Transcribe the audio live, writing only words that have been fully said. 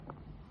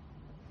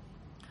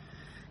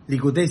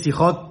Likutei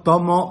Sijot,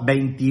 tomo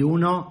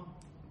 21,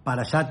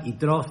 Parashat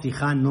Itro,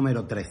 Sija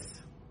número 3.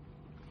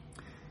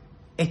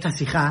 Esta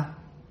Sija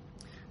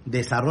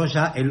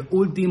desarrolla el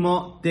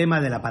último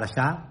tema de la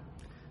Parashá,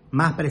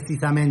 más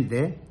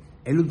precisamente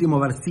el último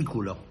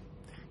versículo,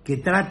 que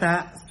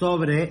trata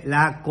sobre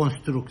la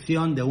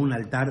construcción de un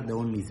altar, de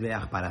un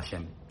Mizbeach para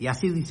Hashem. Y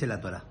así dice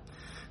la Torah: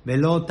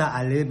 Velo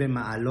ta'ale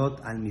bema'alot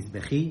al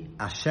mizbechi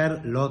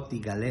asher lo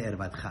tigale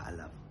erbatcha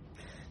alav.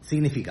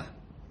 Significa: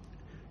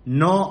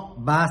 no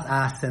vas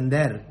a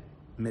ascender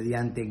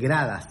mediante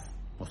gradas,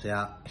 o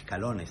sea,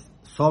 escalones,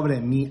 sobre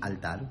mi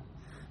altar,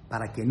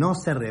 para que no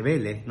se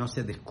revele, no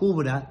se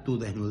descubra tu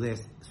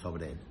desnudez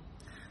sobre él.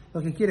 Lo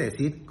que quiere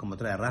decir, como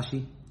trae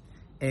Rashi,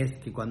 es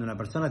que cuando una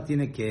persona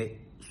tiene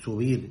que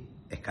subir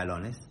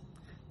escalones,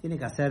 tiene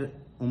que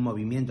hacer un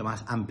movimiento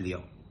más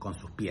amplio con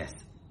sus pies,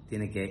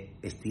 tiene que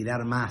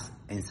estirar más,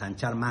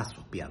 ensanchar más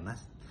sus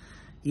piernas,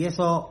 y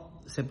eso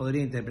se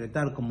podría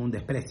interpretar como un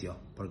desprecio,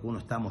 porque uno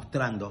está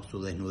mostrando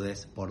su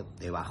desnudez por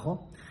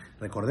debajo.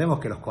 Recordemos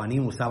que los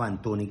Kohanim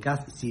usaban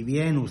túnicas, si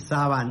bien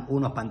usaban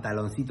unos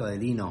pantaloncitos de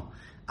lino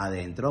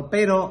adentro,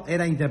 pero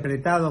era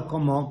interpretado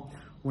como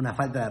una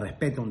falta de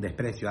respeto, un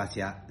desprecio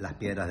hacia las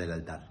piedras del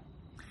altar.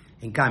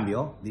 En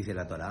cambio, dice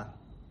la Torah,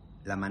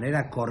 la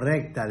manera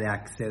correcta de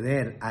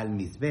acceder al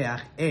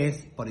Mizbeach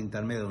es por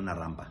intermedio de una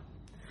rampa.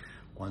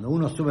 Cuando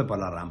uno sube por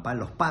la rampa,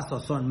 los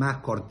pasos son más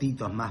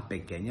cortitos, más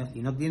pequeños,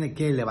 y no tiene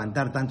que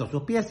levantar tanto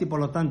sus pies, y por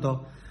lo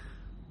tanto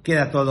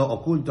queda todo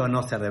oculto,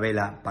 no se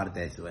revela parte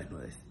de su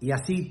desnudez. Y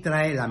así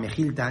trae la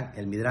Mejilta,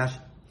 el Midrash,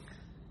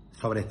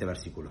 sobre este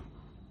versículo.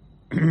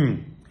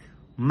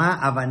 Ma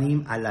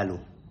avanim alalu.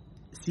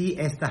 Si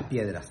estas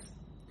piedras,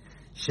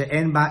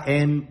 she'en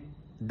ba'em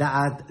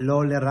da'at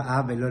lo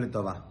lera'a velo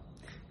letová,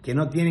 que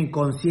no tienen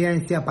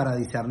conciencia para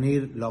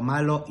discernir lo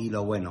malo y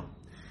lo bueno.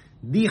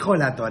 Dijo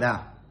la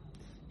Torá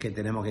que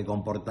tenemos que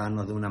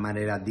comportarnos de una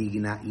manera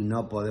digna y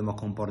no podemos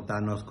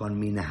comportarnos con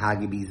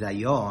minhag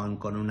bizayon,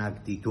 con una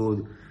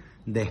actitud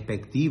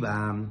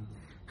despectiva.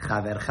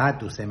 Javerja,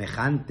 tu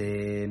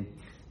semejante,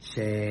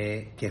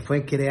 que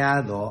fue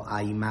creado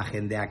a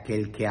imagen de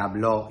aquel que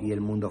habló y el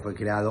mundo fue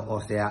creado,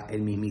 o sea,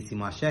 el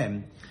mismísimo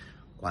Hashem.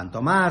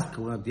 Cuanto más que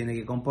uno tiene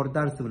que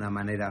comportarse de una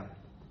manera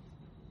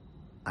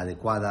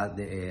adecuada,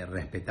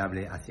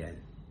 respetable hacia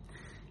él.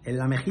 En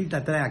la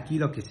Mejilta trae aquí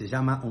lo que se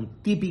llama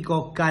un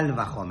típico Kal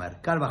Vajomer.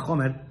 Kal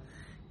Vajomer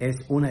es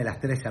una de las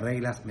 13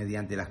 reglas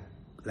mediante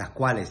las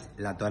cuales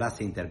la Torah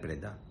se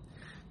interpreta,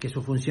 que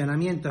su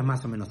funcionamiento es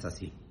más o menos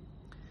así.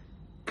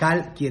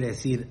 Kal quiere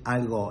decir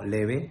algo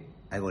leve,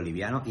 algo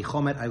liviano, y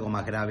Homer algo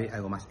más grave,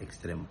 algo más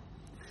extremo.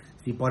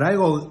 Si por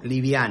algo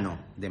liviano,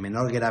 de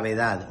menor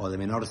gravedad o de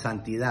menor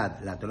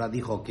santidad, la Torah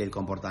dijo que el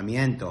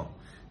comportamiento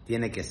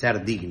tiene que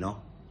ser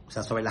digno, o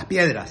sea, sobre las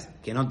piedras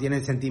que no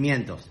tienen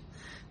sentimientos,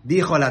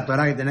 dijo la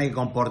Torah que tenés que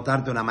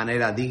comportarte de una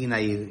manera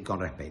digna y con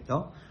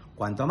respeto.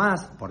 Cuanto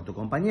más por tu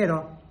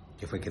compañero,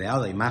 que fue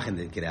creado a imagen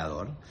del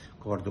Creador,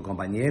 por tu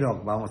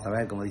compañero, vamos a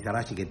ver, como dice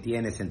Rashi, que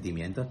tiene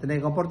sentimientos, tenés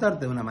que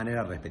comportarte de una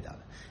manera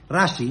respetable.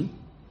 Rashi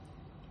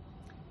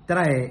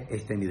trae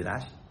este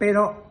Midrash,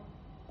 pero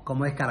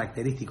como es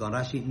característico en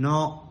Rashi,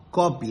 no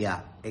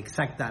copia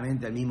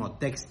exactamente el mismo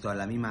texto,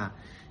 la misma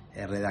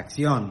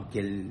redacción que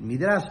el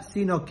Midrash,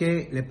 sino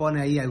que le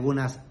pone ahí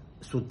algunas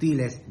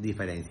sutiles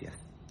diferencias.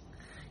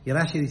 Y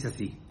Rashi dice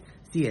así: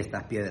 si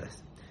estas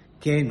piedras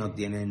que no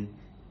tienen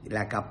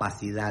la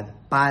capacidad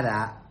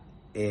para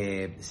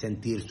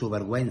sentir su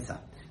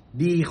vergüenza,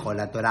 dijo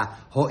la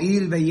Torah,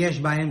 Ho'il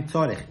veyesh baem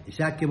tzorech,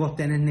 ya que vos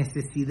tenés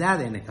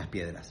necesidad en estas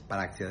piedras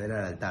para acceder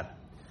al altar,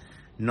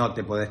 no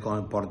te podés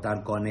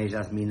comportar con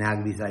ellas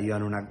minhag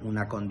bizayon,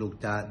 una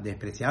conducta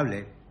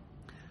despreciable.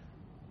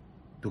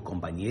 Tu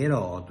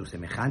compañero o tu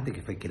semejante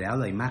que fue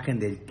creado a imagen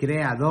del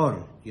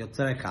Creador,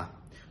 Yotzereja,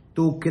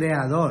 tu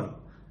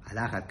Creador,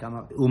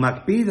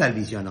 Umakpid al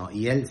visionó,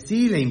 y él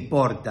sí le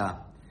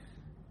importa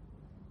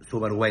su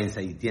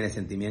vergüenza y tiene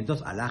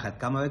sentimientos, alajat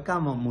kama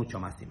bekamo, mucho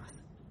más y más.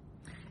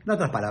 En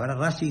otras palabras,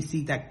 Rashi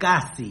cita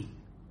casi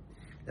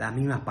las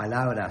mismas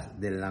palabras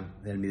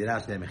del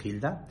Midrash de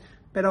Mejilta,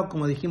 pero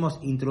como dijimos,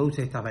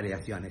 introduce estas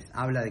variaciones.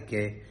 Habla de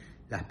que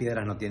las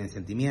piedras no tienen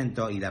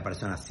sentimiento y la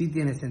persona sí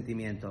tiene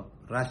sentimiento.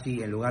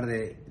 Rashi, en lugar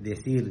de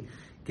decir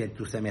que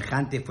tu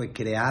semejante fue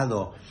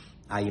creado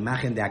a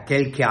imagen de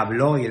aquel que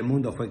habló y el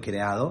mundo fue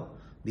creado,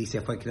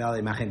 dice fue creado a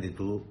imagen de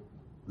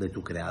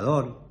tu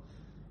creador,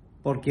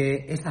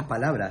 porque esas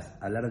palabras,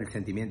 hablar del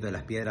sentimiento de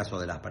las piedras o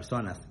de las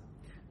personas,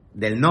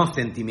 del no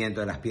sentimiento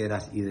de las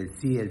piedras y del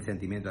sí el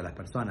sentimiento de las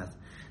personas,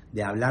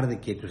 de hablar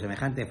de que tu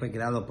semejante fue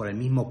creado por el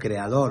mismo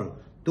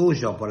creador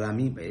tuyo, por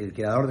el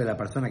creador de la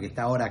persona que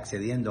está ahora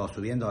accediendo o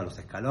subiendo a los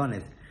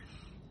escalones,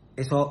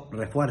 eso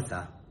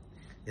refuerza,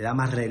 le da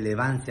más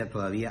relevancia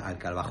todavía al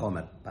Kal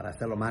Vajomer, para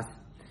hacerlo más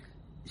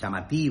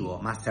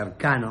llamativo, más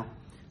cercano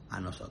a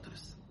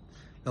nosotros.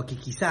 Lo que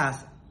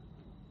quizás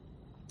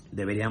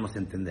deberíamos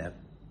entender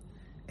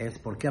es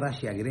por qué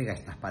Rashi agrega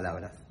estas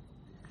palabras.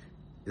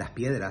 Las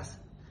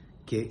piedras,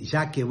 que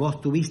ya que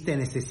vos tuviste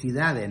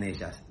necesidad en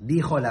ellas,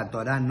 dijo la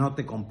Torá, no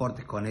te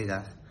comportes con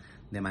ellas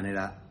de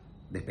manera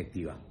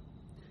despectiva.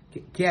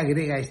 ¿Qué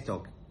agrega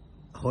esto?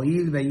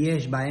 Hoil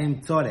beyesh baem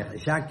tzorech,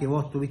 ya que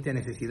vos tuviste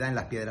necesidad en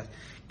las piedras.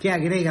 ¿Qué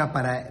agrega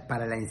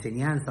para la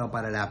enseñanza o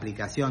para la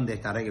aplicación de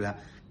esta regla?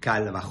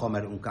 Kal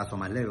vajomer, un caso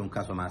más leve, un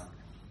caso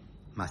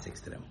más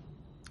extremo.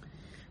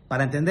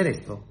 Para entender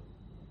esto,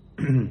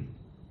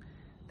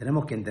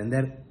 tenemos que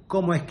entender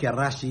cómo es que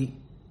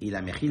Rashi y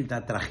la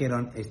Mejilta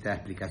trajeron esta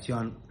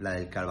explicación, la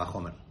del Kal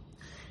vajomer.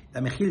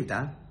 La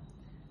Mejilta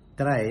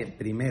trae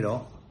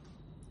primero,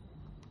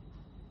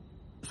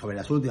 sobre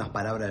las últimas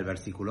palabras del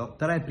versículo,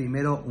 trae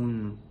primero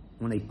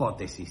una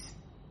hipótesis.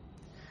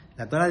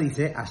 La Torah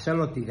dice, Asher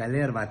lo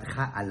tigaler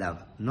batja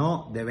alav,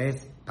 no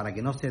debes, para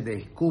que no se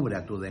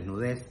descubra tu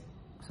desnudez,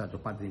 o sea, tus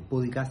partes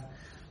impúdicas,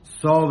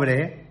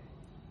 sobre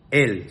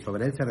él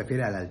se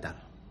refiere al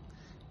altar.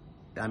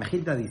 La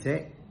Mejilta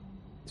dice,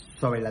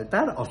 ¿sobre el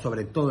altar o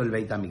sobre todo el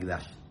Beit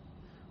HaMikdash?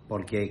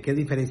 Porque, ¿qué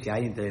diferencia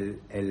hay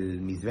entre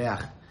el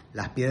Mizbeach,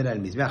 las piedras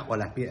del Mizbeach o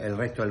el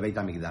resto del Beit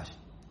HaMikdash?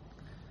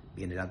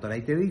 Viene la Torah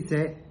y te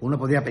dice, uno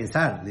podría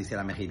pensar, dice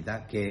la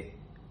Mejilta, que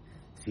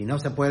si no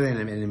se puede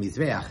en el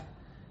Mizbeach,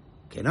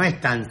 que no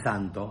es tan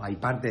santo, hay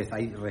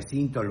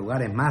recintos,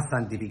 lugares más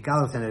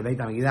santificados en el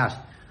Beit HaMikdash,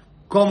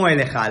 como el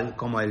Ejal,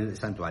 como el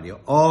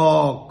santuario,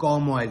 o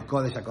como el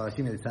Kodesh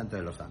HaKodashim, el santo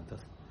de los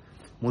santos.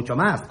 Mucho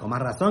más, con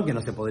más razón que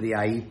no se podría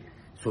ahí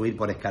subir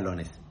por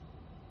escalones.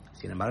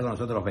 Sin embargo,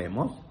 nosotros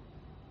vemos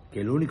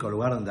que el único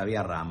lugar donde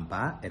había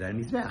rampa era el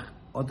Mizbeach.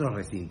 Otros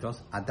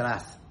recintos,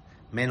 atrás,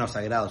 menos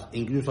sagrados,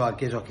 incluso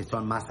aquellos que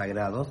son más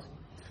sagrados,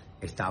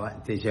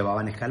 te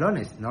llevaban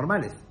escalones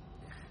normales.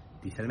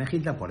 Dice el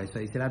Mejilta, por eso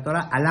dice la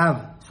Torah,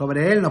 Alav,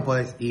 sobre él no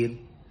podés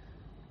ir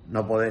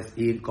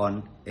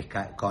con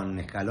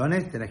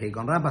escalones, tenés que ir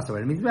con rampas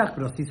sobre el Mizbeach,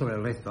 pero sí sobre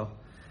el resto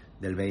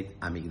del Beit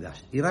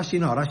HaMikdash. Y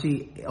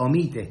Rashi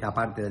omite esta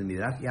parte del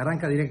Midrash y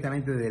arranca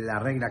directamente de la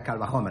regla Kal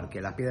vajomer,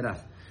 que las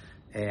piedras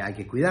hay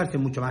que cuidarse,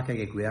 mucho más que hay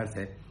que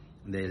cuidarse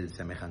del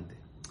semejante.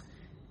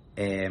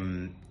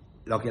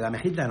 Lo que la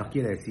Mejilta nos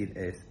quiere decir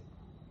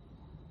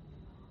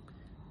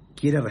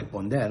quiere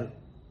responder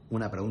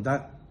una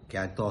pregunta que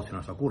a todos se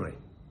nos ocurre.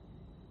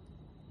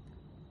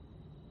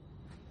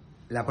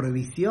 La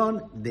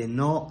prohibición de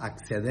no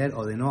acceder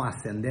o de no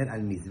ascender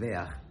al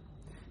Mizbeach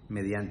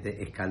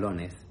mediante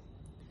escalones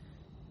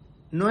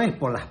no es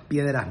por las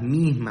piedras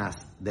mismas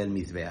del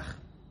Mizbeach,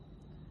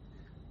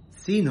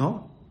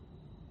 sino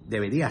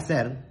debería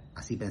ser,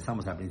 así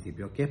pensamos al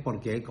principio, que es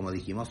porque, como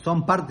dijimos,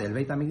 son parte del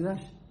Beit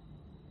HaMikdash.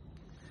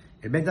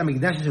 El Beit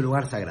HaMikdash es un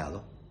lugar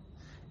sagrado,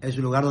 es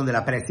un lugar donde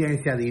la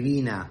presencia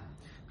divina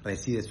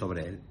reside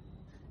sobre él.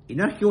 Y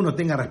no es que uno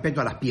tenga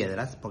respeto a las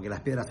piedras, porque las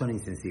piedras son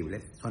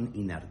insensibles, son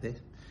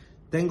inertes.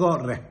 Tengo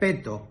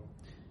respeto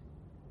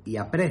y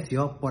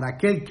aprecio por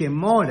aquel que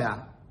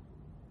mora,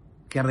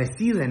 que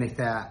reside en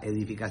esta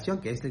edificación,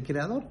 que es el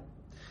Creador.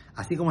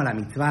 Así como la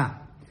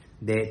mitzvah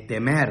de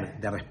temer,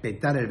 de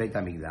respetar el Beit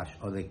HaMikdash,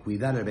 o de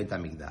cuidar el Beit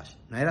HaMikdash,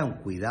 no era un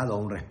cuidado,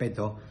 un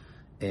respeto,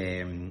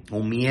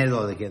 un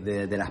miedo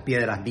de las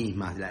piedras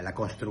mismas, la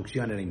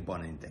construcción era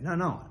imponente.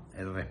 No,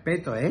 el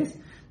respeto es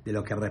de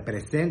lo que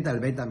representa el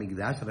Beit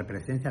HaMikdash,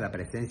 representa la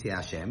presencia de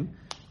Hashem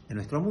en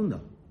nuestro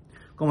mundo.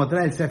 Como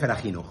trae el Sefer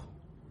HaChinuch,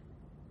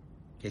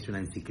 que es una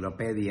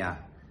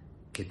enciclopedia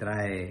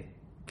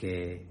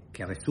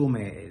que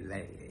resume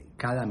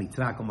cada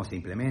mitzvah, cómo se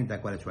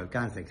implementa, cuál es su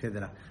alcance,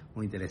 etcétera.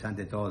 Muy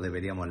interesante, todos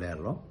deberíamos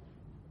leerlo.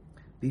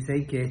 Dice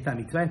ahí que esta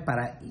mitzvah es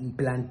para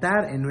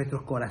implantar en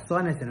nuestros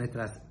corazones, en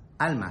nuestras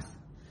almas,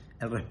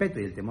 el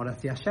respeto y el temor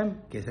hacia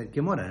Hashem, que es el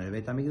que mora en el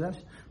Beit HaMikdash.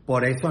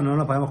 Por eso no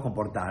nos podemos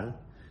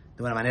comportar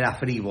de una manera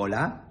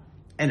frívola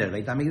en el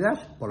Beit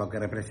HaMikdash, por lo que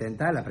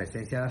representa la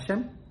presencia de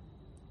Hashem.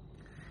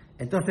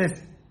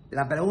 Entonces,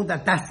 la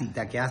pregunta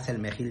tácita que hace el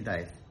Mejilta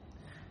es,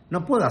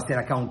 no puedo hacer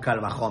acá un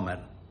Kal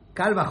vajomer.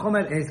 Kal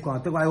vajomer es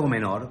cuando tengo algo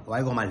menor o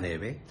algo más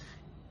leve,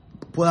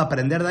 puedo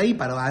aprender de ahí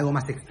para algo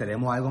más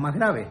extremo, algo más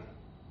grave.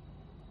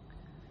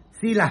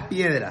 Si las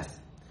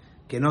piedras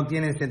que no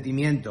tienen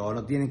sentimiento o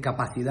no tienen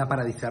capacidad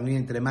para discernir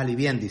entre mal y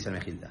bien, dice el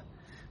Mejilta,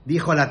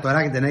 dijo la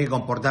Torah que tenés que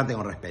comportarte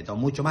con respeto,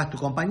 mucho más tu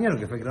compañero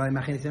que fue creado de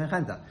imagen y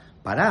semejanza.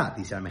 Pará,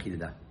 dice el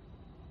Mejilta.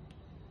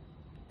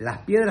 Las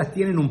piedras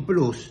tienen un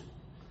plus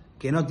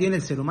que no tiene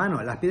el ser humano.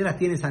 Las piedras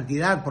tienen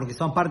santidad porque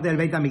son parte del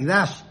Beit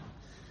HaMikdash.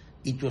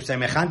 Y tu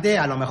semejante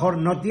a lo mejor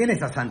no tiene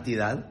esa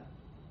santidad.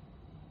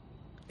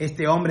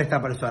 Este hombre,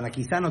 esta persona,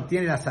 quizá no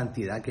tiene la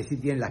santidad que sí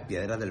tienen las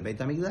piedras del Beit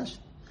HaMikdash.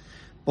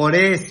 Por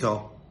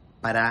eso,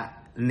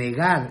 para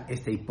negar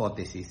esta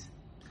hipótesis,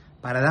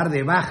 para dar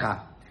de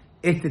baja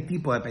este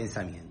tipo de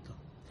pensamiento,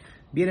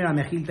 viene la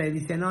Mejilta y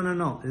dice, no,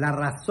 la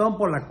razón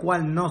por la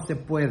cual no se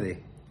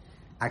puede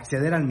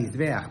acceder al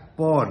Mizbeach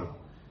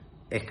por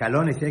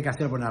escalones y hay que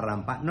hacerlo por una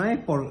rampa, no es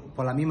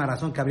por la misma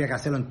razón que habría que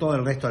hacerlo en todo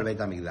el resto del Beit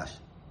HaMikdash.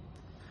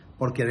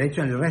 Porque de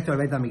hecho en el resto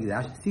del Beit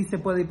HaMikdash sí se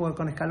puede ir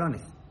con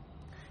escalones.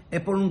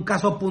 Es por un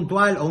caso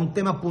puntual o un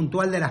tema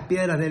puntual de las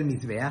piedras del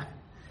Mizbeach.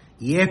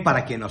 Y es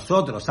para que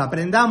nosotros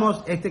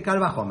aprendamos este Kal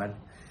vajomer.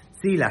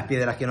 Sí, las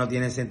piedras que no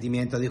tienen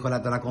sentimiento, dijo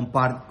la Torah,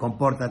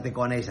 compórtate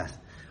con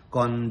ellas.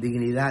 con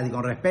dignidad y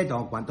con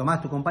respeto, cuanto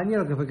más tu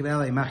compañero que fue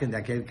creado a imagen de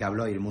aquel que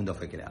habló y el mundo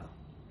fue creado.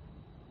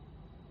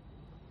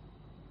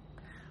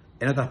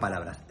 En otras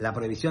palabras, la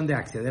prohibición de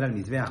acceder al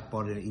Mizbeach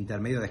por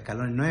intermedio de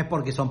escalones no es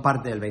porque son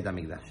parte del Beit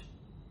HaMikdash.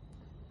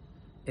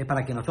 Es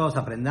para que nosotros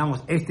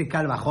aprendamos este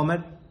Kal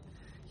Vajomer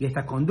y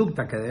esta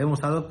conducta que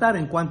debemos adoptar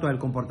en cuanto al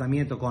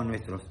comportamiento con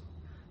nuestros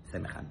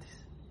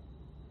semejantes.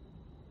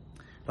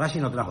 Rashi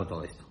no trajo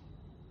todo esto.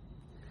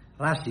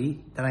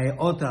 Rashi trae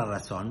otra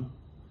razón.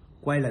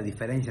 ¿Cuál es la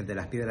diferencia entre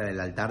las piedras del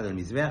altar del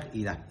Mizbeach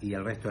y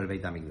el resto del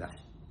Beit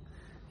HaMikdash?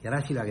 Y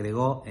Rashi lo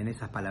agregó en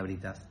esas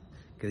palabritas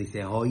que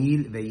dice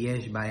Hoil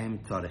veyesh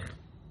baem tzorech.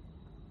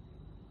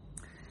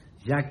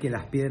 Ya que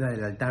las piedras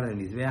del altar del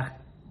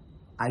Mizbeach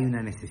hay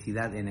una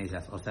necesidad en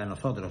ellas, o sea,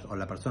 nosotros o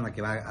la persona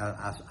que va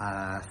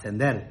a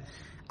ascender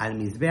al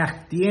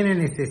Mizbeach tiene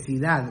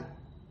necesidad,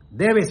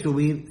 debe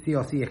subir sí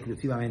o sí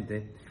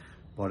exclusivamente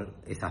por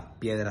esas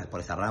piedras, por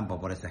esa rampa,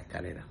 por esa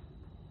escalera.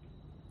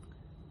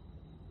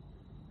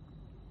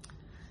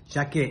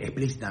 Ya que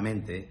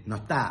explícitamente no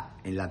está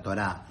en la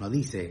Torá, no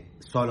dice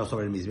solo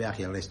sobre el Mizbeach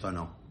y el resto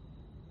no.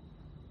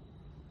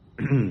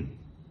 Pero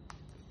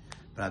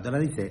la Torá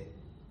dice,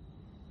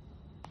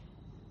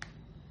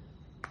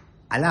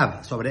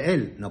 alab, sobre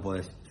él no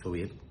puedes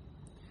subir.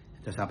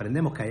 Entonces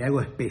aprendemos que hay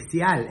algo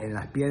especial en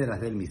las piedras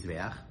del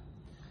Mizbeach,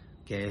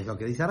 que es lo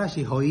que dice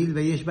Rashi, Hoil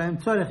veyesh baem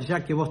tzorech,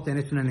 ya que vos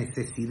tenés una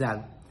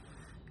necesidad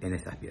en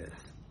esas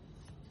piedras.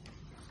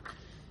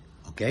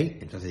 ¿Ok?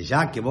 Entonces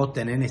ya que vos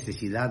tenés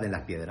necesidad de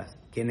las piedras,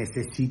 que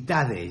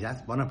necesitas de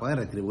ellas, vos no podés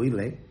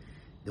retribuirle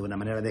de una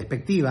manera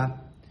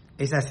despectiva.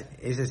 Esa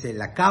es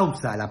la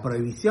causa, la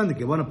prohibición de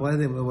que vos no podés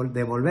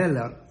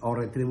devolverle o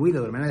retribuirle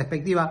de una manera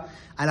despectiva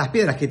a las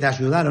piedras que te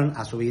ayudaron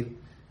a subir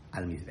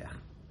al Mizbeach.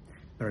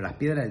 Pero las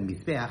piedras del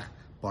Mizbeach,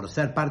 por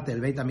ser parte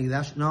del Beit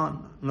HaMikdash,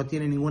 no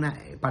tienen ninguna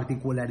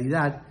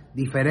particularidad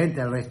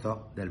diferente al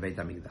resto del Beit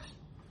HaMikdash.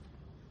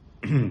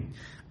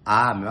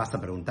 Me vas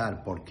a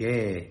preguntar, ¿por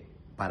qué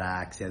para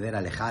acceder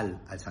al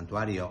Ejal, al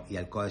santuario y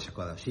al Kodesh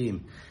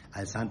HaKodashim,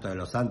 al Santo de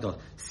los Santos,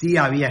 sí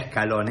había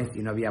escalones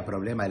y no había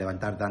problema de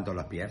levantar tanto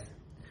los pies?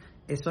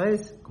 Eso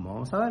es, como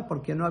vamos a ver,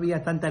 porque no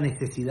había tanta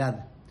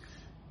necesidad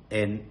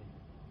en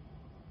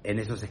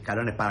esos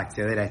escalones para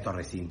acceder a estos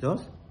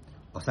recintos.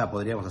 O sea,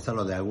 podríamos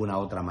hacerlo de alguna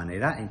otra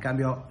manera. En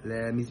cambio,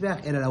 el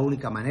Mizbeach era la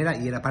única manera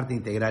y era parte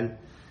integral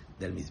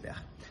del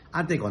Mizbeach.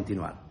 Antes de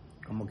continuar,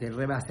 como que el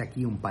Rebbe hace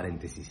aquí un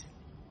paréntesis.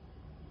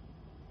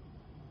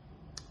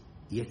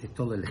 Y este es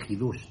todo el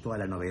hidush, toda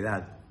la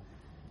novedad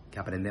que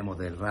aprendemos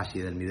del Rashi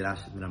y del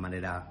Midrash de una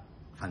manera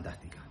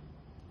fantástica.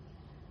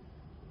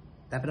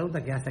 La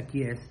pregunta que hace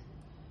aquí ¿es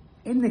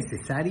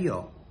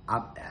necesario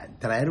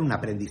traer un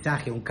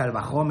aprendizaje, un Kal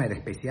Vajomer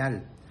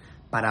especial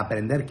para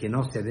aprender que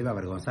no se debe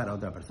avergonzar a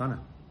otra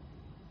persona?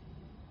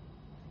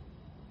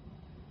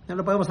 No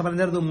lo podemos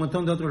aprender de un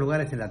montón de otros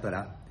lugares en la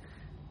Torá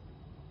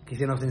que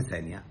se nos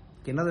enseña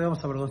que no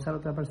debemos avergonzar a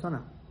otra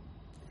persona.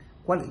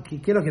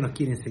 ¿Qué es lo que nos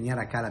quiere enseñar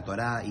acá la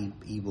Torá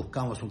y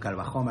buscamos un Kal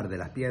Vajomer de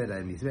las piedras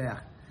del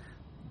Mizbeach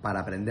para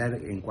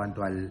aprender en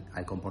cuanto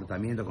al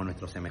comportamiento con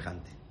nuestro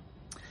semejante?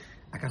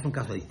 Acá es un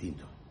caso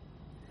distinto.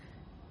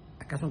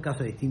 Acá es un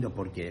caso distinto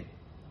porque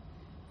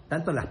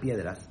tanto las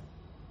piedras,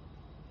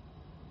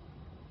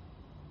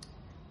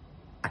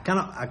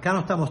 acá no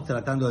estamos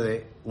tratando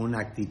de una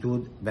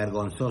actitud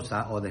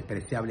vergonzosa o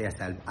despreciable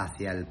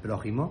hacia el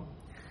prójimo.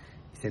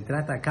 Se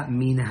trata acá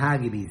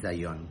minhag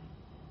bizayon.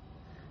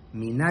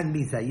 Minhag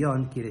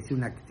bizayon quiere decir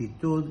una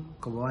actitud,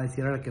 como va a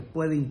decir ahora, que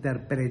puede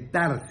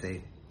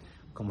interpretarse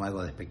como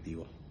algo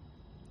despectivo.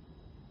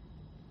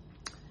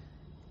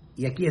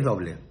 Y aquí es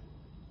doble.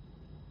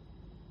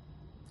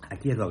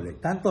 Aquí es doble.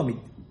 Tanto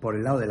por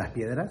el lado de las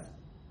piedras,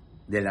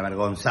 del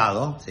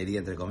avergonzado, sería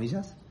entre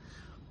comillas,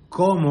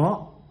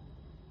 como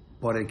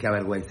por el que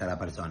avergüenza a la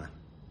persona.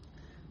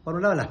 Por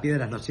un lado, las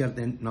piedras no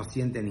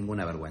sienten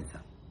ninguna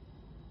vergüenza.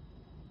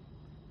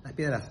 Las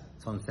piedras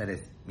son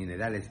seres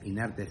minerales,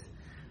 inertes,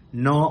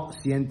 no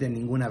sienten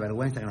ninguna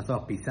vergüenza que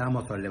nosotros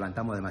pisamos o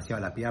levantamos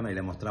demasiado la pierna y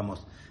le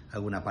mostramos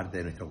alguna parte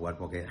de nuestro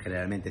cuerpo que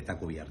generalmente está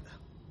cubierta.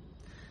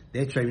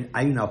 De hecho,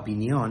 hay una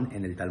opinión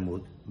en el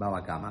Talmud,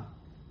 Baba Kama,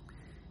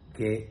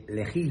 que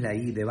legisla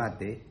y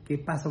debate qué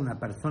pasa a una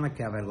persona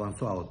que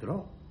avergonzó a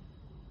otro.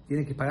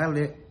 Tiene que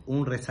pagarle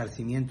un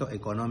resarcimiento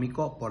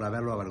económico por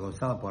haberlo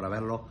avergonzado, por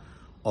haberlo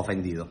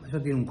ofendido.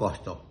 Eso tiene un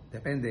costo,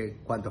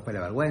 depende cuánto fue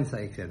la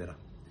vergüenza, etc.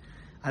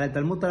 Ahora el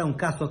Talmud trae un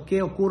caso: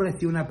 ¿qué ocurre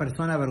si una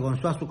persona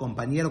avergonzó a su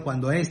compañero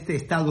cuando éste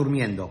está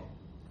durmiendo?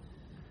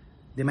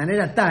 De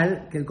manera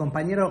tal que el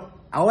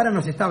compañero ahora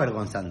no se está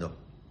avergonzando.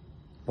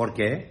 ¿Por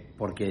qué?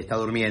 Porque está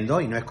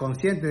durmiendo y no es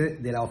consciente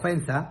de la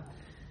ofensa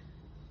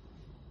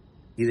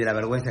y de la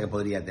vergüenza que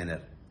podría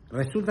tener.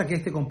 Resulta que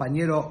este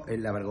compañero,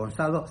 el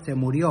avergonzado, se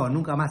murió,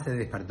 nunca más se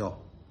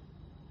despertó.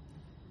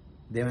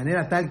 De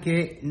manera tal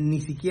que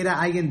ni siquiera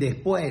alguien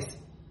después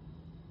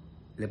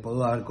le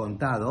pudo haber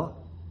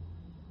contado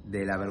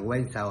de la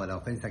vergüenza o la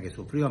ofensa que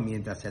sufrió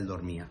mientras él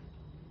dormía.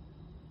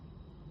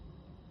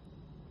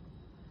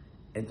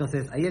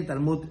 Entonces, ahí el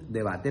Talmud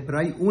debate, pero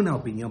hay una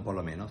opinión por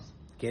lo menos,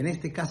 que en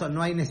este caso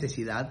no hay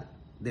necesidad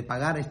de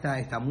pagar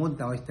esta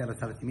multa o este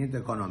resarcimiento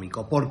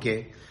económico. ¿Por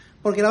qué?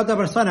 Porque la otra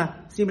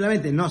persona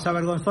simplemente no se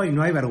avergonzó y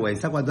no hay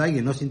vergüenza cuando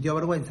alguien no sintió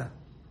vergüenza.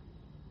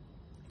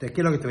 Entonces,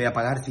 ¿qué es lo que te voy a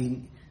pagar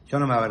si yo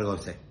no me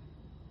avergoncé?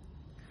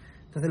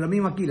 Entonces, lo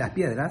mismo aquí, las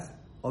piedras,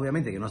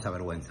 obviamente que no se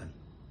avergüenzan.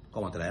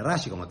 Como trae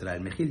Rashi, como trae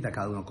el Mejilta,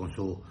 cada uno con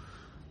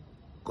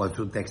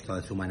su texto,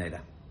 de su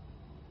manera.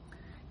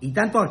 Y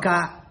tanto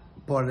acá,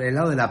 por el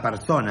lado de la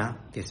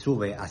persona que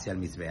sube hacia el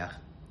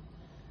Mizbeach,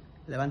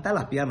 levantar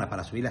las piernas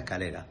para subir la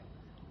escalera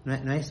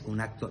no es un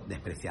acto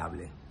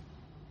despreciable.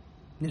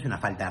 No es una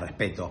falta de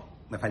respeto.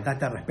 Me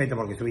faltaste el respeto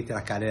porque subiste la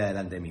escalera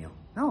delante mío.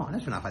 No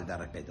es una falta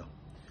de respeto.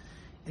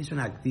 Es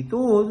una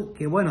actitud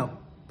que,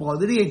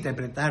 podría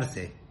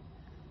interpretarse.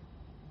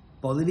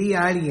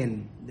 Podría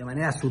alguien, de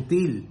manera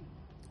sutil,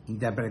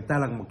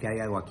 interpretarla como que hay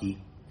algo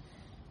aquí,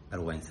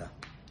 vergüenza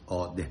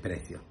o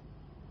desprecio.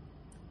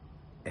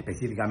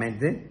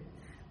 Específicamente,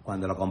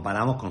 cuando lo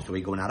comparamos con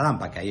subir con una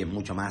rampa, que ahí es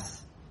mucho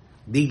más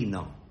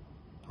digno,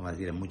 vamos a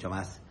decir, es mucho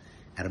más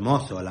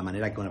hermoso la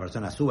manera que una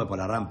persona sube por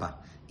la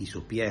rampa y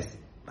sus pies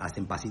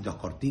hacen pasitos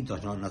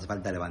cortitos, no hace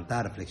falta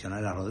levantar,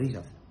 flexionar las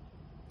rodillas.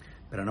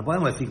 Pero no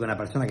podemos decir que una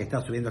persona que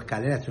está subiendo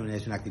escaleras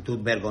es una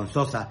actitud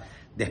vergonzosa,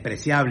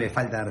 despreciable,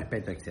 falta de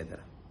respeto, etc.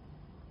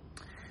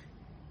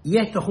 Y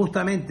esto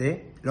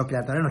justamente lo que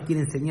la Torá nos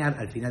quiere enseñar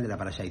al final de la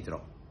parashá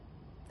Itro.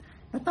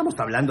 No estamos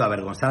hablando de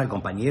avergonzar al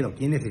compañero.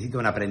 ¿Quién necesita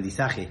un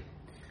aprendizaje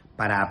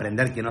para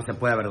aprender que no se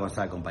puede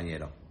avergonzar al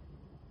compañero?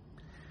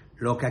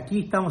 Lo que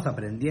aquí estamos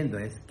aprendiendo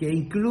es que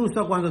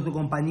incluso cuando tu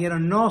compañero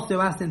no se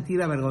va a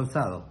sentir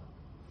avergonzado,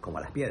 como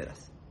las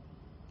piedras,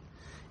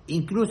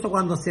 incluso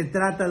cuando se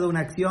trata de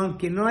una acción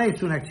que no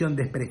es una acción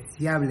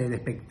despreciable,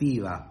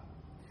 despectiva,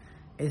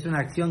 es una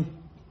acción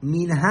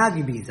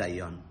minhag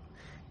bisayon,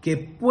 que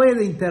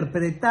puede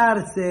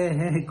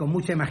interpretarse con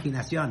mucha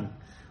imaginación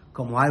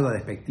como algo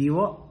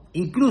despectivo,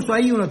 incluso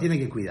ahí uno tiene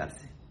que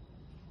cuidarse.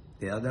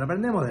 ¿De dónde lo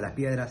aprendemos? De las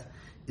piedras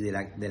y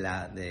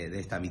de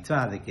esta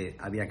mitzvah, de que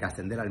había que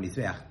ascender al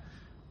Mizbeach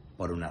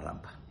por una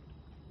rampa.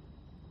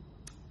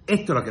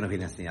 Esto es lo que nos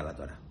viene a enseñar la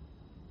Torah.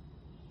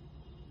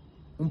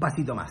 Un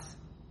pasito más.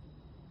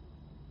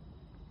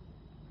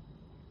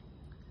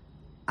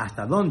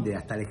 ¿Hasta dónde?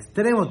 Hasta el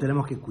extremo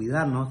tenemos que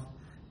cuidarnos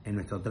en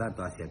nuestro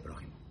trato hacia el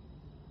prójimo.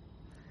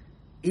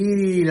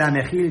 Y la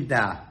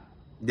Mejilta,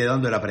 ¿de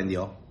dónde lo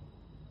aprendió?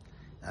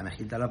 La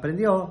Mejilta lo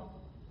aprendió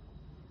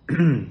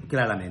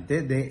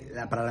claramente.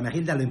 Para la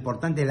Mejilta lo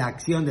importante es la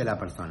acción de la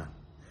persona.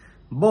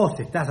 Vos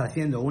estás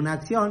haciendo una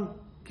acción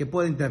que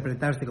puede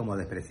interpretarse como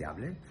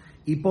despreciable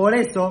y por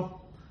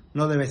eso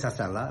no debes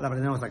hacerla. La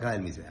aprendemos acá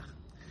del Mizbeach.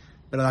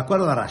 Pero de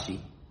acuerdo a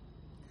Rashi,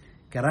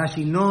 que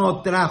Rashi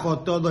no trajo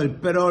todo el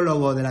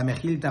prólogo de la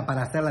Mejilta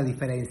para hacer la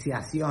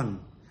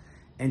diferenciación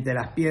entre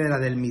las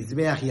piedras del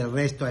Mizbeach y el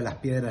resto de las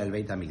piedras del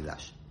Beit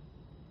HaMikdash.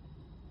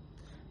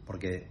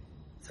 Porque,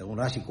 según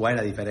Rashi, ¿cuál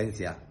es la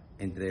diferencia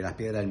entre las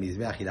piedras del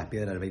Mizbeach y las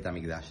piedras del Beit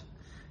HaMikdash?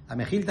 La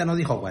Mejilta no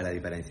dijo cuál es la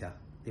diferencia.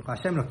 Dijo,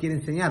 Hashem nos quiere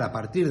enseñar a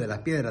partir de las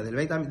piedras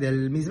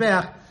del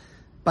Mizbeach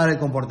para el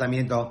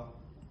comportamiento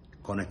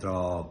con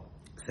nuestro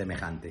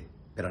semejante.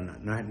 Pero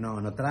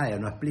no trae o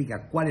no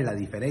explica cuál es la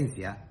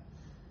diferencia,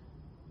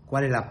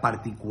 cuál es la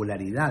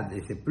particularidad de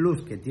ese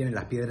plus que tienen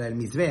las piedras del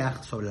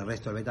Mizbeach sobre el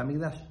resto del Beit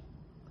HaMikdash.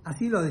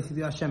 Así lo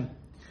decidió Hashem.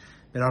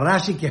 Pero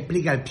Rashi que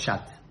explica el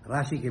Pshat,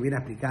 Rashi que viene a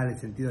explicar el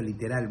sentido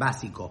literal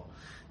básico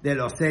de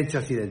los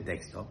hechos y del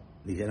texto,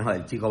 dice,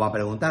 el chico va a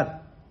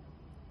preguntar.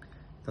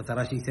 Entonces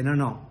Rashi dice,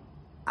 no,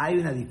 hay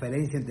una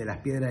diferencia entre las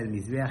piedras del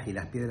Mizbeach y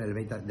las piedras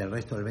del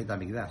resto del Beit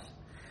HaMikdash.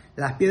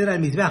 Las piedras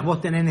del Mizbeach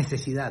vos tenés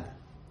necesidad.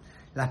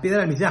 Las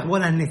piedras del Mizbeach vos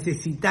las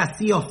necesitas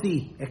sí o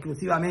sí,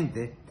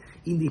 exclusivamente,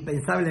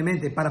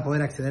 indispensablemente para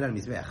poder acceder al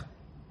Mizbeach.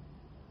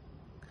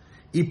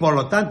 Y por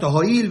lo tanto,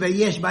 Hoil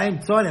Veyesh Baem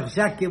Tzorech,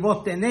 ya que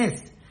vos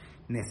tenés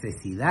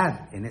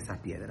necesidad en esas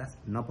piedras,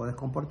 no podés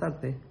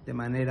comportarte de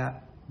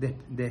manera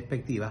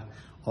despectiva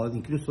o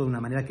incluso de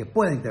una manera que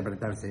pueda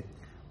interpretarse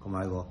como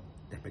algo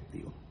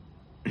despectivo.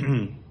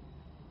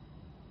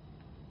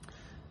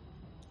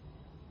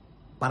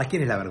 ¿Para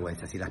quién es la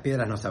vergüenza si las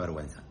piedras no se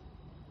avergüenzan?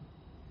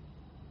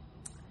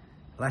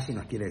 Rashi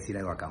nos quiere decir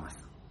algo acá más.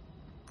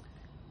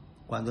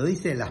 Cuando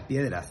dice las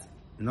piedras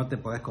no te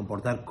podés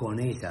comportar con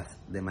ellas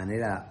de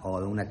manera o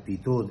de una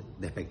actitud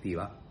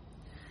despectiva,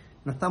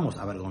 no estamos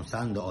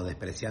avergonzando o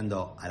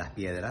despreciando a las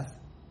piedras,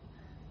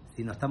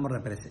 sino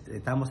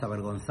estamos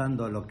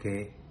avergonzando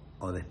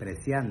o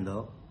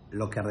despreciando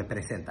lo que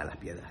representan las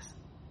piedras.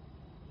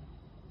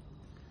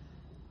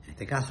 En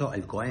este caso,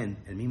 el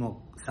Cohen, el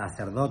mismo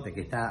sacerdote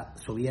que está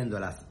subiendo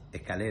las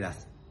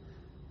escaleras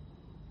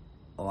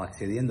o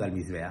accediendo al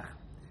Mizbeach,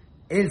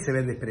 él se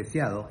ve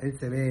despreciado, él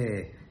se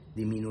ve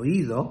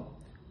disminuido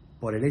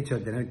por el hecho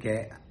de tener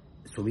que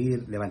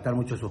subir, levantar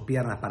mucho sus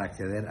piernas para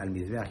acceder al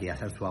Mizbeach y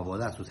hacer su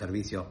abodá, su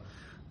servicio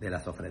de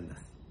las ofrendas.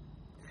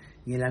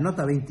 Y en la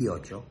nota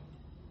 28,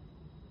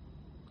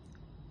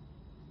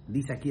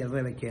 dice aquí el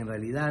Rebbe que en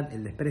realidad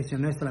el desprecio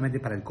no es solamente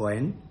para el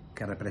Cohen,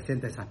 que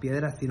representa esas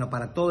piedras, sino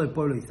para todo el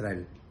pueblo de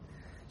Israel,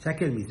 ya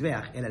que el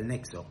Mizbeach era el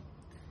nexo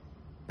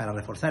para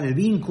reforzar el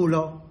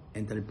vínculo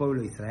entre el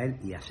pueblo de Israel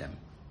y Hashem.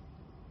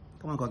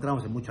 Como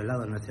encontramos en muchos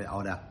lados, no es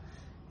ahora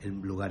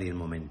el lugar y el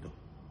momento.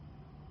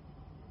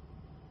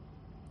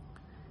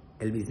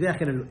 El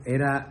Mizbeach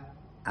era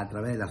a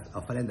través de las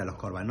ofrendas, los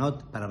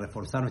korbanot, para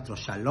reforzar nuestro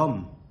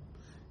shalom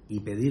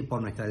y pedir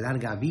por nuestra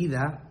larga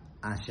vida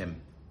a Hashem.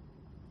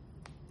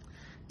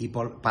 Y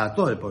para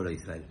todo el pueblo de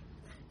Israel.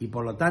 Y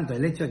por lo tanto,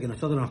 el hecho de que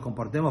nosotros nos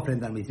comportemos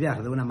frente al Mizbeach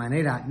de una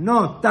manera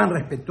no tan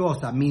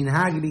respetuosa,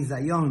 minhag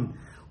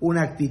bizayon,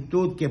 una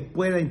actitud que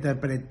pueda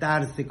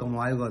interpretarse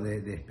como algo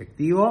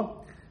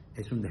despectivo,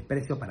 es un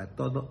desprecio para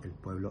todo el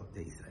pueblo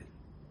de Israel.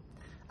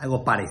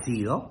 Algo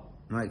parecido,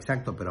 no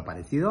exacto, pero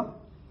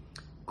parecido,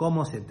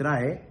 como se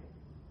trae,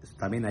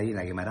 también ahí en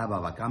la Gemara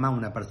Babakama,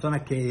 una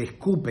persona que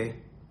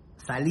escupe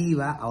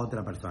saliva a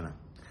otra persona.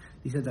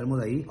 Dice el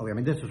Talmud ahí,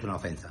 obviamente eso es una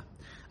ofensa.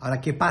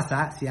 Ahora, ¿qué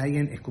pasa si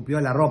alguien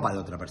escupió la ropa de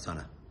otra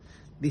persona?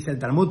 Dice el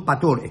Talmud,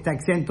 Patur, está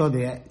exento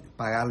de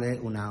pagarle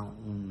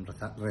un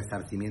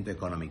resarcimiento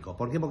económico.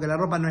 ¿Por qué? Porque la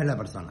ropa no es la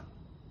persona.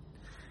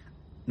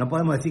 No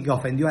podemos decir que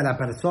ofendió a la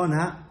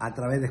persona a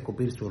través de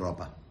escupir su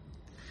ropa.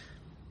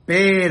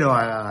 Pero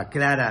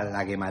aclara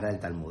la Gemara el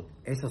Talmud.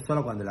 Eso es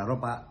solo cuando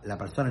la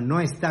persona no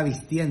está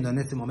vistiendo en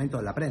ese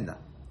momento la prenda.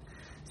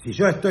 Si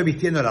yo estoy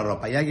vistiendo la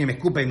ropa y alguien me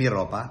escupe mi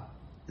ropa,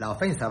 la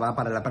ofensa va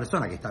para la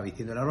persona que está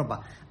vistiendo la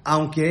ropa,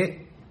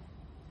 aunque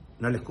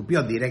no le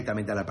escupió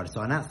directamente a la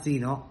persona,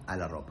 sino a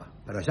la ropa.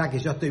 Pero ya que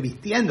yo estoy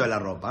vistiendo la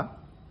ropa,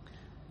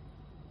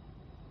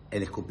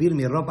 el escupir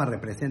mi ropa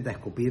representa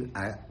escupir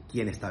a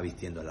quien está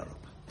vistiendo la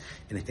ropa.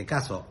 En este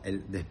caso,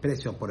 el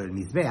desprecio por el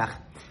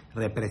Mizbeach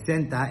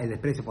representa el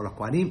desprecio por los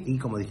Kohanim y,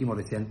 como dijimos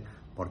recién,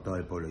 por todo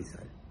el pueblo de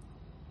Israel.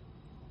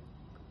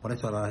 Por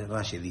eso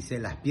Rashi dice,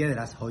 las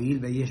piedras, Hoil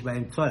Beyesh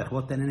Baem Tzorech,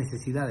 vos tenés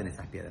necesidad en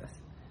esas piedras.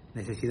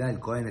 Necesidad del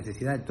Kohen,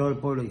 necesidad de todo el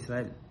pueblo de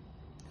Israel.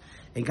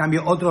 En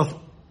cambio, otros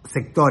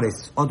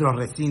sectores, otros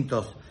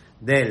recintos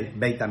del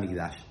Beit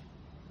HaMikdash,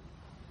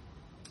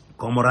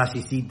 como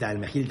Rashi cita, el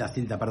Mejilta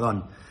cita,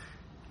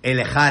 el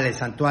Ejal, el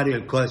santuario,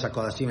 el Kodesh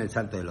HaKodashim, el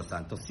Santo de los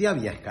Santos, sí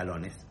había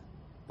escalones.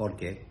 ¿Por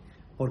qué?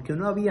 Porque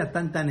no había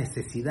tanta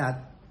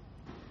necesidad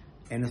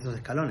en esos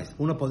escalones.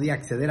 Uno podía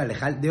acceder al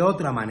Ejal de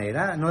otra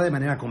manera, no de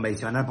manera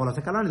convencional por los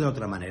escalones, de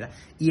otra manera.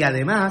 Y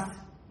además,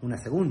 una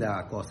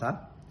segunda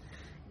cosa,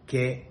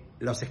 que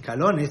los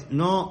escalones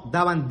no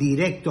daban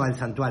directo al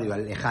santuario,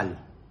 al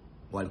Ejal,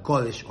 o al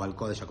Kodesh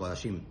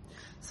HaKodashim,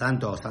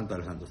 Santo o Santo de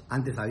los Santos.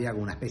 Antes había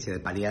una especie de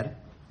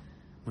palier,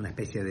 una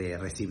especie de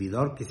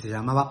recibidor que se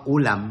llamaba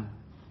Ulam.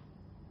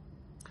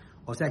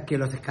 O sea que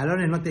los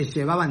escalones no te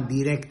llevaban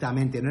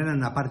directamente, no eran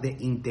una parte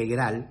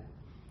integral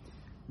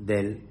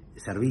del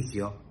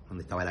servicio,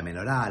 donde estaba la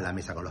menorá, la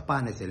mesa con los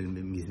panes, el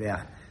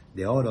Mizbeach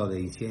de oro,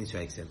 de incienso,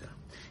 etc.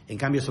 En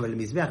cambio, sobre el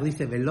Mizbeach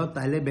dice, Velot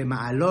alebe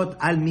ma'alot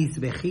al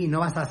Mizbejí,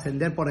 no vas a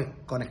ascender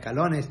con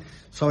escalones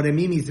sobre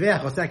mi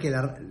Mizbeach. O sea que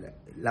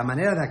la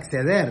manera de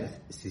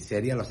acceder, si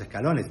serían los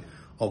escalones,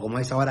 o como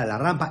es ahora la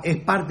rampa, es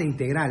parte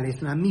integral,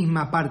 es una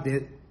misma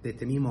parte de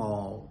este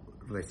mismo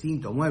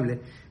recinto, mueble,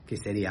 que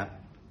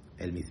sería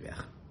el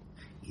Mizbeach.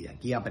 Y de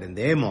aquí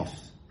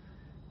aprendemos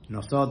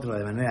nosotros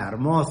de manera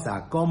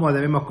hermosa cómo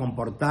debemos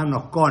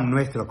comportarnos con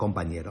nuestro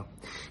compañero.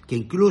 Que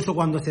incluso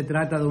cuando se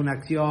trata de una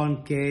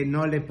acción que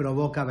no le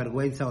provoca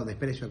vergüenza o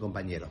desprecio al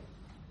compañero.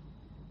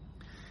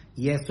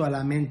 Y es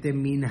solamente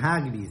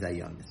minhag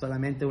bizayon, es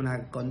solamente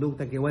una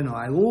conducta que,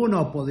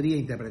 alguno podría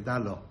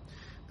interpretarlo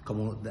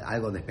como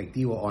algo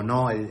despectivo o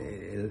no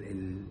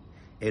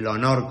el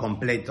honor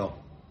completo.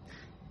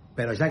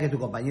 Pero ya que tu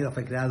compañero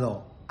fue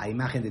creado a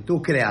imagen de tu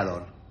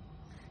creador,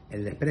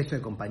 el desprecio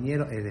del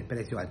compañero es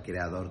desprecio al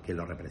creador que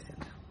lo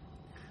representa.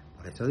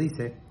 Por eso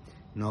dice,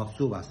 no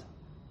subas,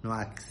 no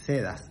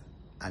accedas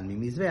al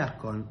Mizbeach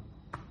con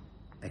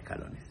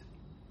escalones.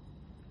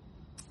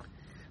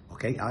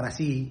 Ok, ahora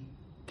sí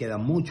queda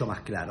mucho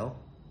más claro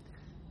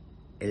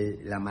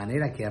la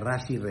manera que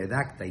Rashi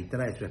redacta y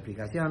trae su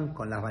explicación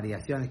con las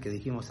variaciones que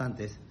dijimos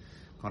antes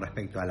con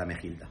respecto a la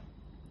mejilta.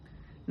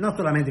 No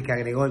solamente que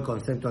agregó el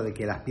concepto de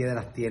que las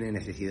piedras tienen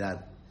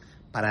necesidad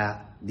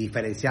para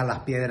diferenciar las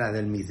piedras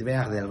del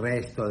Mizbeach del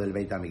resto del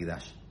Beit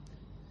HaMikdash.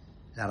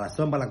 La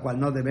razón por la cual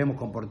no debemos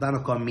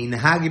comportarnos con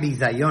minhag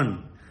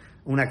bizayon,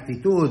 una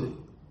actitud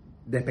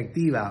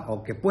despectiva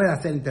o que pueda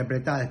ser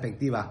interpretada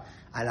despectiva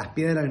a las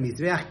piedras del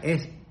Mizbeach,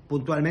 es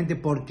puntualmente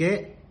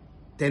porque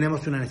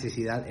tenemos una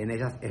necesidad en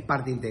ellas, es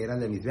parte integral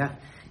del Mizbeach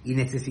y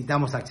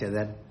necesitamos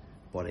acceder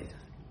por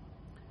ellas.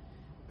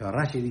 Pero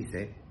Rashi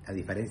dice, a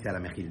diferencia de la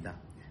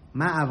mejilta,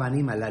 ma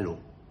avanim alalu,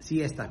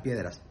 si estas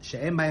piedras,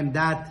 she'em baem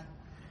dat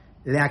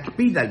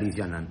leakpid al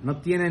visionan,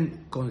 no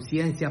tienen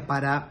conciencia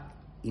para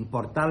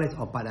importarles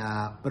o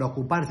para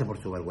preocuparse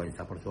por su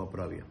vergüenza, por su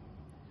oprobio.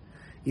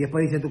 Y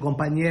después dice, tu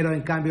compañero,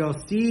 en cambio,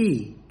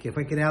 sí, que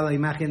fue creado a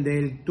imagen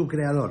de tu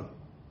creador.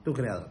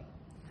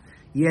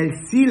 Y él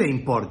sí le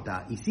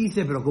importa y sí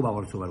se preocupa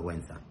por su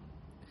vergüenza.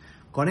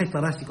 Con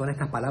esto Rashi, con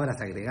estas palabras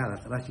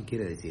agregadas, Rashi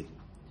quiere decir,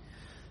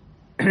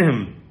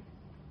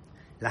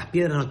 las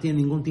piedras no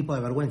tienen ningún tipo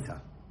de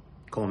vergüenza,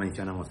 como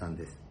mencionamos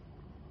antes.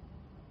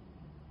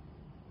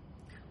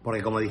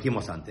 Porque como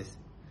dijimos antes,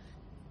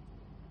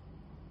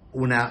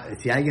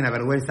 si alguien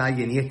avergüenza a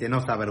alguien y este no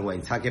se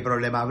avergüenza, ¿qué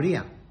problema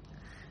habría?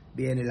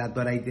 Viene la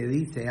Torah y te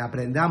dice,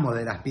 aprendamos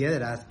de las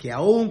piedras que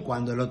aun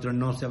cuando el otro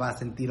no se va a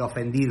sentir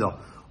ofendido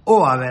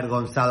o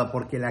avergonzado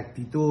porque la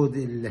actitud,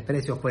 el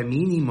desprecio fue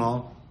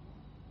mínimo,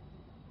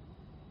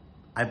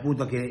 al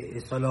punto que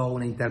es solo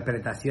una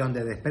interpretación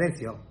de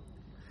desprecio,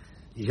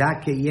 ya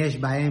que yesh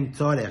baem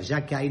tzorech,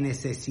 ya que hay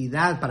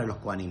necesidad para los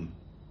kohanim,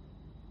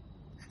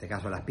 en este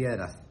caso las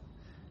piedras,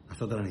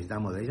 nosotros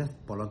necesitamos de ellas,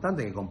 por lo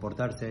tanto hay que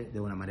comportarse de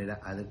una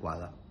manera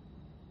adecuada.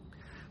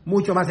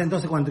 Mucho más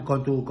entonces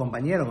con tu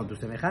compañero, con tu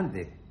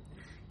semejante,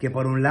 que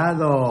por un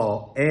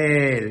lado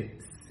él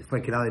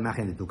fue creado a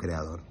imagen de tu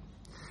creador,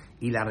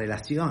 y la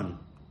relación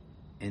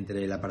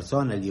entre la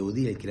persona, el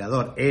yehudí, el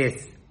creador,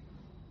 es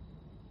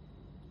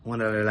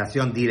una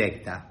relación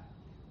directa,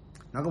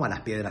 no como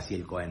las piedras y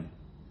el Cohen.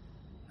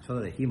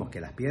 Nosotros dijimos que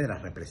las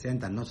piedras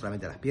representan, no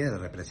solamente las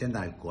piedras,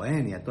 representan al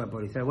Cohen y a todo el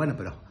pueblo de Israel. Bueno,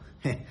 pero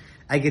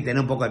hay que tener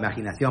un poco de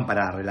imaginación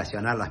para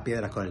relacionar las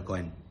piedras con el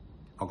Cohen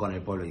o con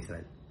el pueblo de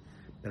Israel.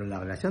 Pero la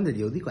relación del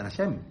Yehudí con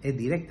Hashem es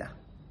directa,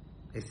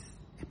 es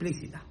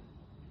explícita.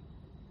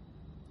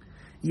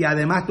 Y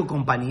además tu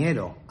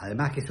compañero,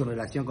 además que su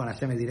relación con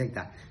Hashem es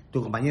directa,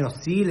 tu compañero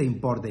sí le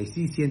importa y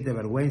sí siente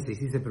vergüenza y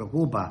sí se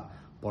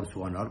preocupa por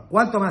su honor.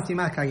 ¿Cuánto más y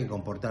más que hay que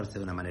comportarse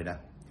de una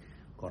manera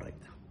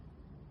correcta?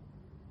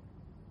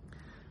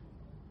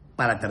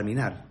 Para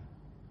terminar,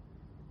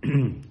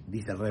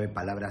 dice el Rebbe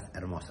palabras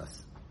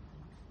hermosas.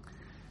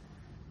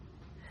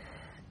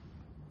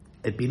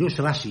 El Pirush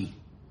Rashi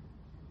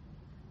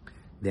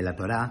de la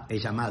Torá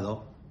es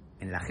llamado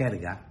en la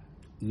jerga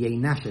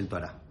Yeinash el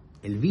Torá,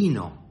 el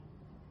vino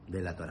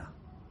de la Torá.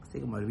 Así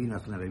como el vino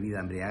es una bebida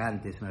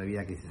embriagante, es una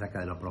bebida que se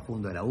saca de lo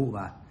profundo de la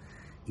uva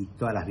y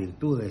todas las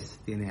virtudes,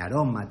 tiene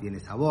aroma, tiene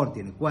sabor,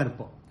 tiene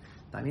cuerpo.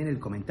 También el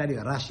comentario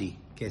de Rashi,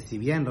 que si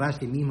bien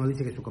Rashi mismo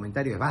dice que su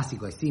comentario es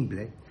básico, es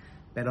simple,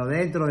 pero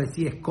dentro de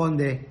sí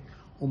esconde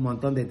un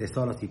montón de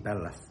tesoros y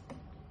perlas.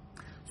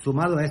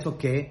 Sumado a eso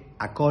que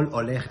Akol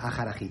Olej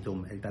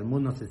Aharajitum, el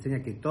Talmud nos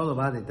enseña que todo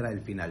va detrás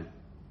del final.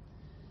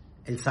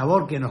 El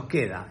sabor que nos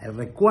queda, el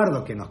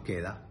recuerdo que nos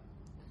queda,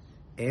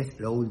 es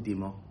lo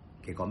último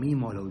que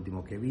comimos, lo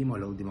último que vimos,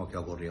 lo último que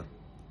ocurrió.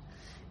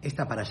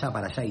 Esta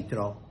parashá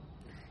Itro,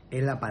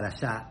 es la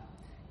parashá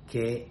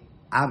que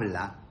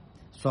habla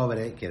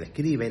sobre, que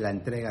describe la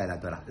entrega de la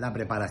Torah, la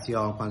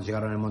preparación, cuando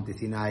llegaron al monte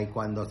Sinai,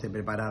 cuando se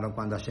prepararon,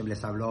 cuando Hashem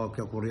les habló,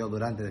 qué ocurrió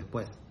durante,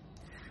 después.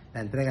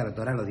 La entrega de la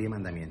Torah, los 10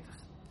 mandamientos.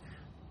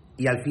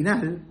 Y al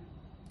final,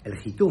 el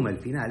Hitum, el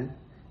final,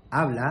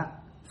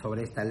 habla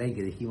sobre esta ley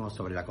que dijimos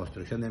sobre la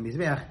construcción del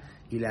Mizbeach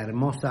y la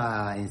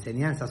hermosa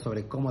enseñanza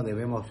sobre cómo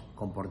debemos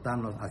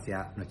comportarnos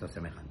hacia nuestro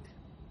semejante.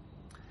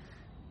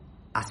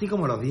 Así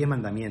como los 10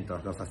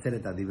 mandamientos, los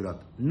Aseret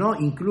Adibrot, no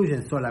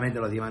incluyen solamente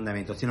los 10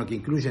 mandamientos, sino que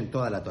incluyen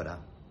toda la Torah.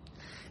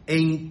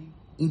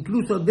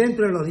 Incluso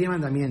dentro de los 10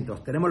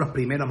 mandamientos tenemos los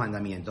primeros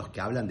mandamientos que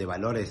hablan de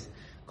valores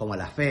como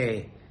la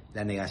fe,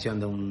 la negación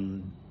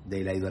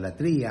de la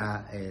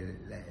idolatría,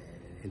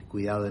 el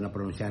cuidado de no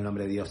pronunciar el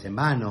nombre de Dios en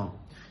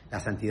vano, la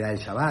santidad del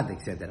Shabbat,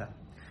 etc.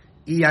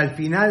 Y al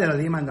final de los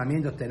 10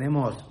 mandamientos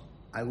tenemos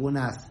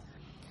algunas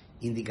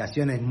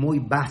indicaciones muy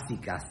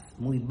básicas,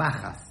 muy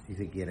bajas, si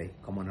se quiere,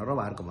 como no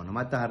robar, como no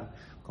matar,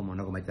 como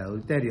no cometer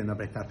adulterio, no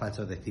prestar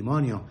falso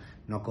testimonio,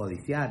 no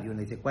codiciar. Y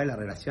uno dice, ¿cuál es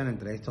la relación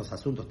entre estos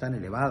asuntos tan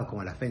elevados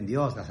como la fe en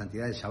Dios, la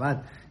santidad del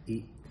Shabbat?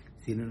 Y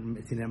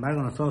sin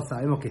embargo nosotros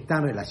sabemos que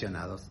están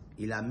relacionados.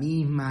 Y la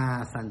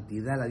misma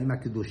santidad, la misma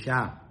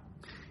Kedushá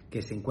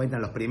que se encuentra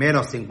en los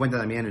primeros, se encuentra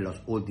también en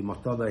los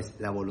últimos. Todo es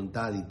la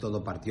voluntad y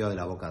todo partió de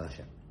la boca de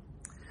Hashem.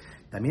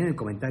 También el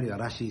comentario de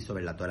Rashi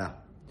sobre la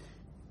Torá.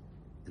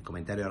 El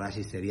comentario de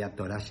Rashi sería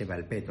Torah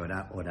Shebe'al Peh,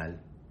 Torah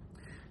oral.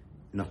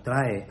 Nos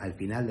trae al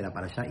final de la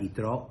parashá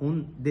Itro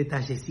un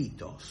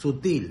detallecito,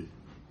 sutil.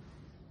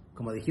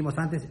 Como dijimos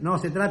antes, no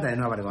se trata de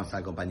no avergonzar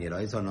al compañero,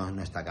 eso no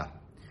está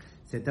acá.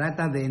 Se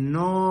trata de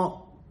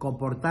no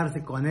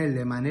comportarse con él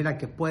de manera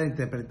que pueda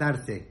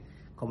interpretarse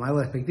como algo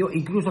despectivo,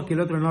 incluso que el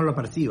otro no lo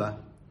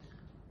perciba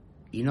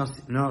y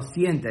no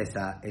sienta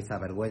esa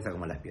vergüenza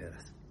como las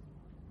piedras.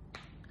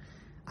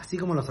 Así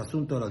como los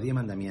asuntos de los 10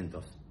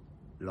 mandamientos,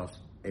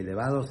 los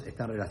elevados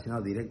están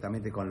relacionados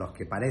directamente con los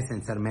que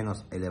parecen ser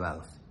menos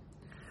elevados.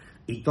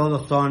 Y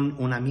todos son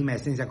una misma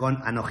esencia con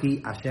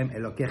Anoji, Hashem,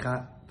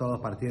 Elokeja, todos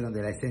partieron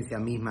de la esencia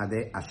misma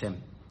de Hashem.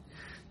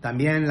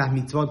 También las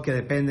mitzvot que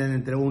dependen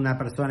entre una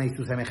persona y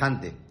su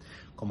semejante,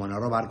 como no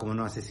robar, como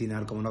no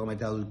asesinar, como no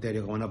cometer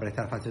adulterio, como no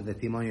prestar falso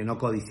testimonio, no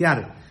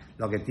codiciar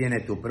lo que tiene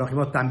tu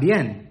prójimo,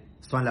 también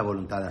son la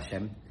voluntad de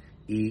Hashem.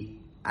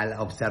 Y al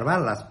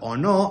observarlas o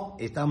no,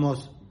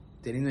 estamos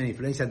teniendo una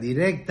influencia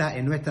directa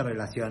en nuestra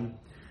relación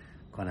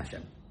con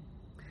Hashem.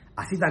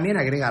 Así también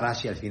agrega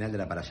Rashi al final de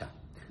la parashá,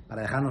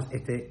 para dejarnos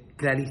este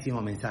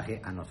clarísimo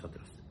mensaje a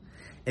nosotros.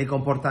 El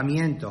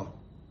comportamiento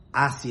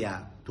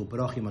hacia tu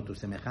prójimo, tu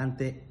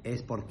semejante,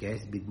 es porque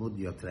es Bidmut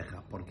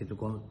Yotreja, porque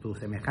tu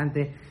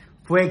semejante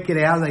fue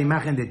creado a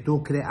imagen de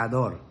tu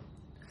creador.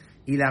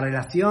 Y la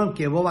relación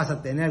que vos vas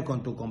a tener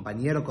con tu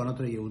compañero, con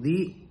otro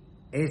yehudí,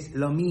 es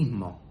lo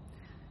mismo.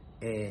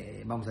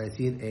 Vamos a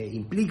decir,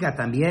 implica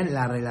también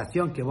la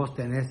relación que vos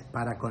tenés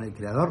para con el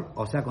Creador,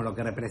 o sea, con lo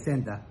que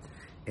representa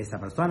esa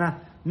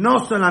persona, no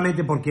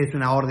solamente porque es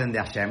una orden de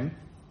Hashem,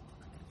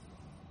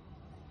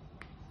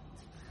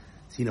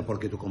 sino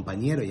porque tu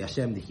compañero y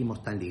Hashem, dijimos,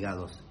 están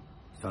ligados,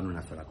 son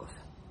una sola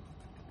cosa.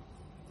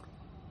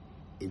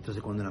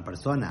 Entonces, cuando una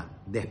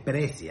persona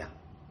desprecia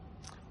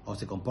o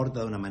se comporta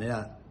de una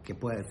manera que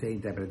puede ser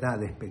interpretada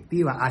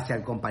despectiva hacia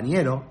el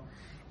compañero,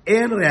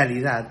 en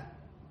realidad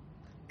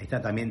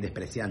está también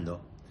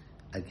despreciando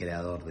al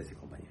creador de ese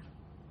compañero.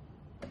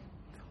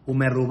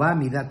 Umerubá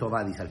midá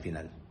tová, dice al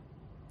final.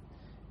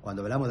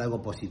 Cuando hablamos de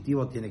algo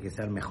positivo, tiene que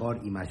ser mejor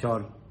y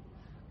mayor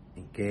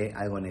que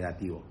algo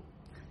negativo.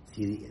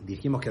 Si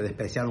dijimos que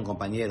despreciar a un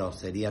compañero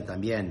sería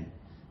también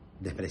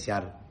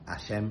despreciar a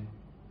Hashem,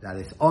 la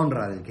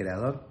deshonra del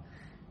creador,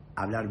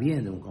 hablar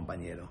bien de un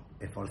compañero,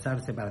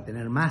 esforzarse para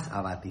tener más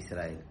Abat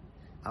Israel,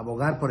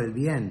 abogar por el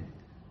bien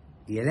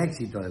y el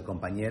éxito del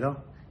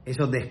compañero,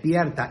 eso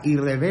despierta y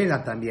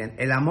revela también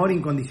el amor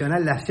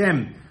incondicional de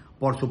Hashem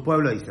por su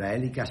pueblo de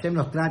Israel, y que Hashem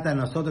nos trata a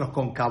nosotros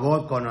con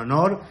kabod, con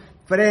honor,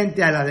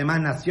 frente a las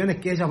demás naciones,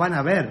 que ellos van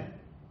a ver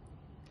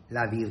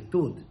la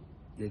virtud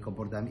y el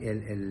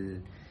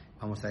comportamiento,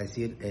 vamos a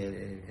decir,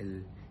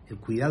 el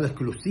cuidado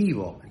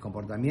exclusivo, el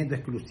comportamiento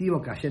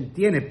exclusivo que Hashem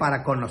tiene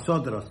para con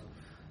nosotros,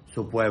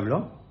 su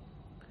pueblo.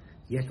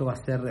 Y esto va a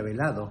ser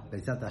revelado,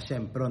 Besat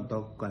Hashem,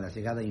 pronto, con la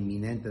llegada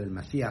inminente del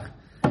Mashiach,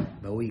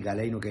 Be'ui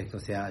Galeinu, que esto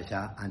sea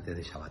ya antes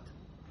de Shabbat.